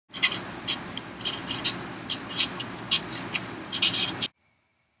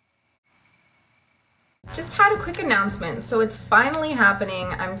quick announcement. So it's finally happening.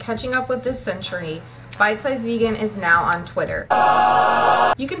 I'm catching up with this century. BiteSizeVegan is now on Twitter.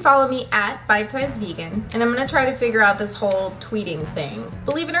 You can follow me at BiteSizeVegan, and I'm gonna try to figure out this whole tweeting thing.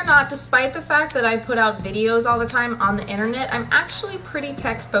 Believe it or not, despite the fact that I put out videos all the time on the internet, I'm actually pretty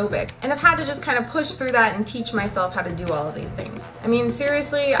tech-phobic, and I've had to just kind of push through that and teach myself how to do all of these things. I mean,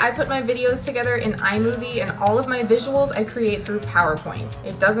 seriously, I put my videos together in iMovie, and all of my visuals I create through PowerPoint.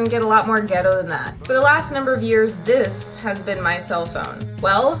 It doesn't get a lot more ghetto than that. For the last number of years, this has been my cell phone.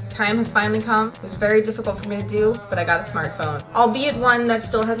 Well, time has finally come. It was very difficult for me to do, but I got a smartphone, albeit one that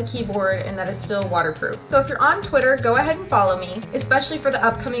still has a keyboard and that is still waterproof. So if you're on Twitter, go ahead and follow me, especially for the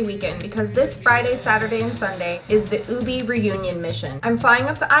upcoming weekend, because this Friday, Saturday, and Sunday is the Ubi reunion mission. I'm flying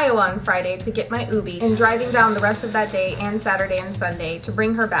up to Iowa on Friday to get my Ubi and driving down the rest of that day and Saturday and Sunday to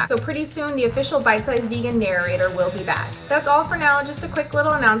bring her back. So pretty soon the official Bite Size Vegan narrator will be back. That's all for now, just a quick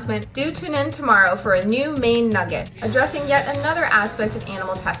little announcement. Do tune in tomorrow for a new main nugget, addressing yet another aspect of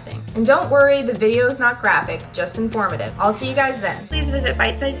animal testing. And don't worry, the video is not graphic, just informative. I'll see you guys then. Please visit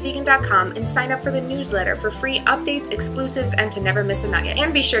BiteSizeVegan.org and sign up for the newsletter for free updates, exclusives, and to never miss a nugget.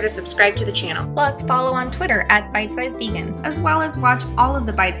 And be sure to subscribe to the channel. Plus, follow on Twitter at BiteSizeVegan, as well as watch all of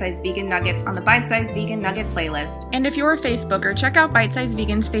the Bite Size Vegan nuggets on the Bite Size Vegan Nugget playlist. And if you're a Facebooker, check out Bite Size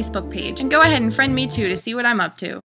Vegan's Facebook page and go ahead and friend me too to see what I'm up to.